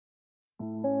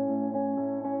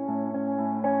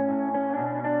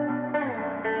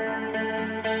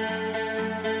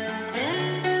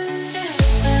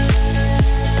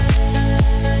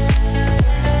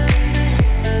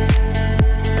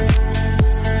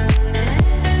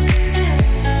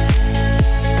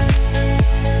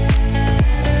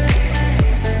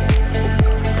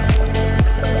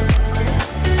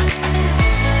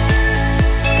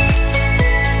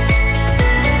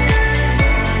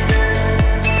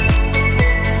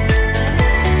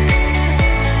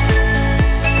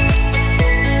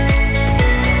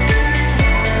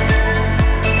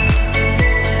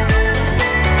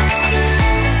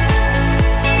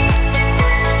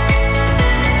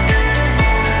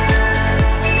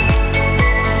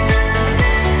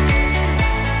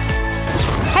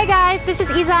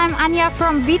I'm Anja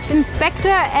from Beach-Inspector,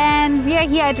 and we are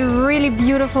here at a really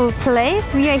beautiful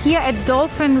place. We are here at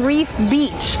Dolphin Reef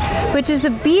Beach, which is a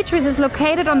beach which is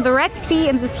located on the Red Sea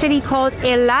in the city called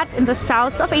Eilat in the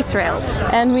south of Israel.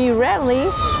 And we rarely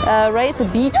rate the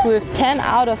beach with 10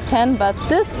 out of 10, but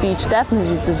this beach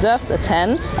definitely deserves a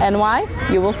 10. And why?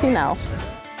 You will see now.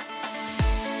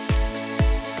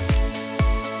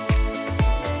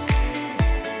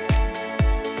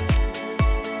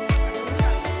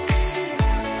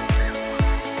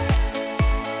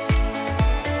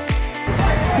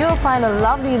 You'll find a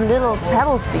lovely little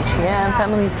pebbles beach here, and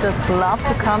families just love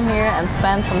to come here and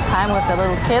spend some time with their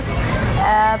little kids.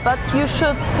 But you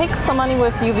should take some money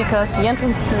with you because the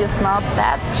entrance fee is not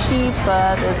that cheap,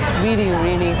 but it's really,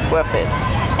 really worth it.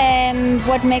 And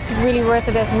what makes it really worth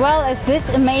it as well is this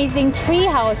amazing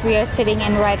treehouse we are sitting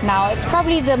in right now. It's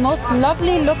probably the most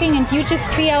lovely looking and hugest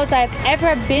treehouse I've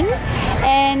ever been,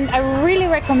 and I really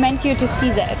recommend you to see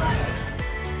that.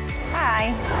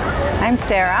 Hi, I'm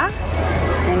Sarah,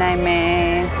 and I'm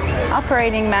an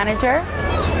operating manager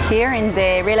here in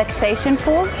the relaxation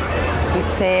pools.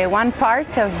 It's one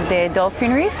part of the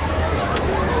Dolphin Reef.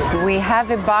 We have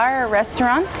a bar, a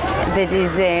restaurant that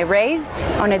is raised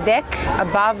on a deck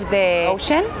above the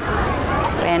ocean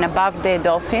and above the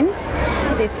dolphins.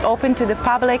 It's open to the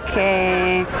public,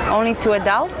 only to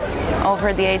adults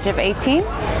over the age of 18.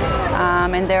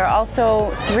 And there are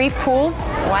also 3 pools.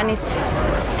 One is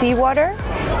seawater,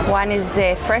 one is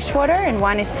fresh water, and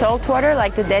one is salt water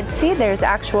like the Dead Sea. There's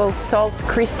actual salt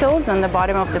crystals on the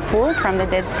bottom of the pool from the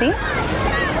Dead Sea.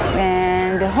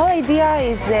 And the whole idea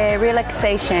is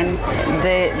relaxation.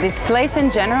 This place in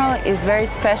general is very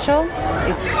special.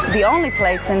 It's the only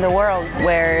place in the world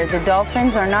where the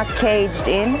dolphins are not caged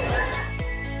in.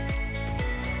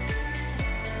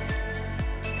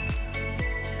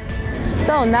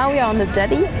 So now we are on the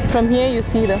jetty. From here you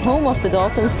see the home of the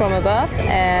dolphins from above,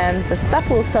 and the staff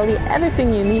will tell you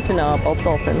everything you need to know about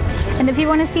dolphins. And if you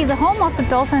want to see the home of the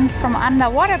dolphins from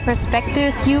underwater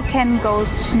perspective, you can go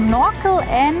snorkel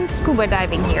and scuba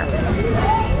diving here.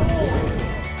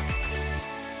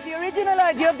 The original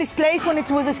idea of this place when it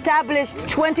was established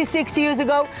 26 years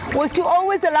ago was to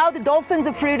always allow the dolphins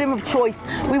the freedom of choice.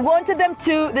 We wanted them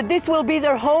that this will be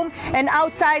their home, and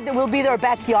outside that will be their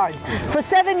backyard. For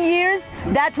 7 years,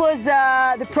 that was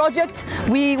the project.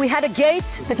 We had a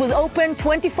gate that was open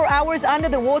 24 hours under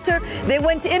the water. They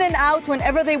went in and out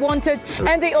whenever they wanted,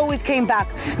 and they always came back.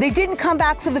 They didn't come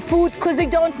back for the food because they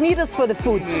don't need us for the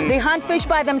food. They hunt fish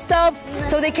by themselves,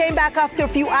 so they came back after a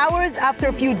few hours, after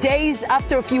a few days,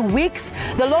 after a few weeks.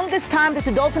 The longest time that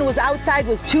the dolphin was outside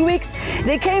was 2 weeks.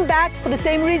 They came back for the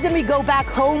same reason we go back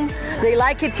home. They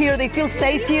like it here, they feel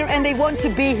safe here, and they want to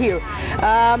be here.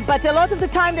 But a lot of the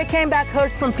time they came back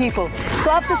hurt from people. So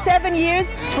after 7 years,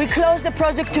 we closed the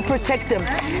project to protect them.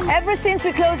 Ever since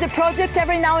we closed the project,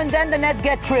 every now and then the nets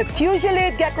get ripped. Usually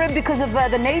it gets ripped because of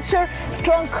the nature,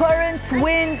 strong currents,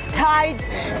 winds, tides.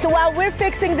 So while we're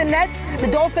fixing the nets, the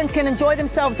dolphins can enjoy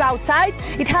themselves outside.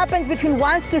 It happens between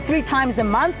 1 to 3 times a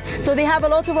month, so they have a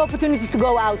lot of opportunities to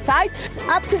go outside.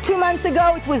 Up to 2 months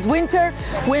ago, it was winter.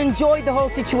 We enjoyed the whole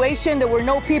situation. There were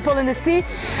no people in the sea.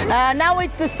 Now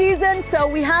it's the season, so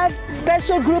we have a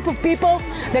special group of people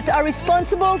that are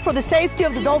responsible for the safety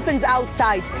of the dolphins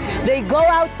outside. They go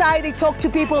outside, they talk to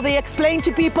people, they explain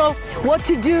to people what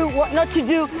to do, what not to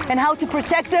do, and how to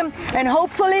protect them. And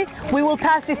hopefully we will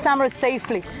pass this summer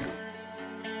safely.